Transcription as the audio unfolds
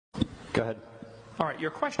Go ahead. All right,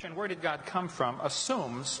 your question, where did God come from,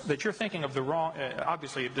 assumes that you're thinking of the wrong,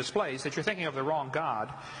 obviously it displays that you're thinking of the wrong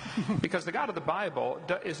God, because the God of the Bible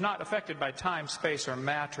is not affected by time, space, or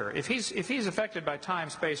matter. If he's affected by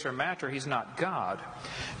time, space, or matter, he's not God.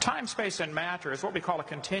 Time, space, and matter is what we call a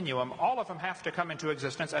continuum. All of them have to come into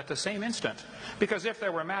existence at the same instant, because if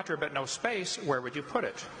there were matter but no space, where would you put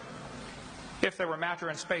it? If there were matter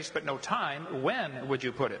and space but no time, when would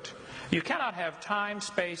you put it? You cannot have time,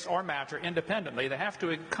 space, or matter independently. They have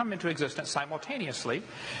to come into existence simultaneously.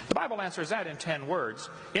 The Bible answers that in 10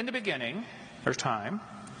 words. In the beginning, there's time.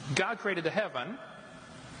 God created the heaven,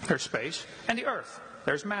 there's space, and the earth,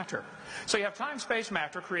 there's matter. So you have time, space,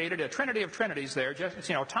 matter created, a trinity of trinities there. Just,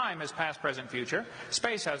 time is past, present, future.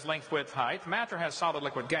 Space has length, width, height. Matter has solid,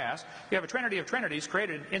 liquid, gas. You have a trinity of trinities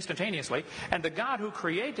created instantaneously. And the God who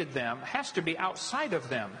created them has to be outside of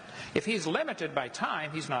them. If he's limited by time,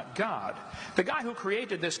 he's not God. The guy who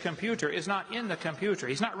created this computer is not in the computer.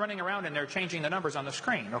 He's not running around in there changing the numbers on the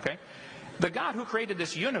screen, okay? The God who created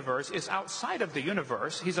this universe is outside of the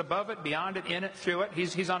universe. He's above it, beyond it, in it, through it.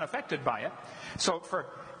 He's unaffected by it. So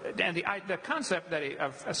the concept that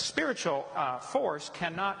a spiritual force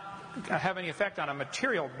cannot have any effect on a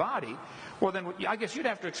material body, well then I guess you'd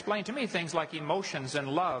have to explain to me things like emotions and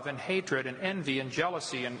love and hatred and envy and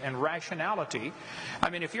jealousy and rationality. I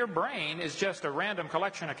mean, if your brain is just a random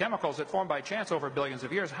collection of chemicals that formed by chance over billions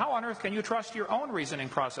of years, how on earth can you trust your own reasoning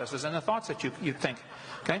processes and the thoughts that you think?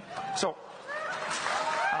 Okay, so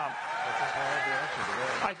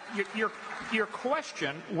your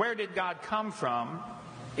question, where did God come from,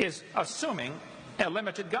 is assuming a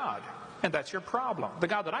limited God. And that's your problem. The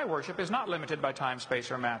God that I worship is not limited by time,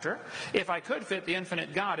 space, or matter. If I could fit the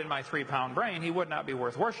infinite God in my 3-pound brain, he would not be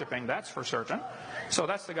worth worshiping, that's for certain. So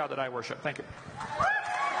that's the God that I worship. Thank you.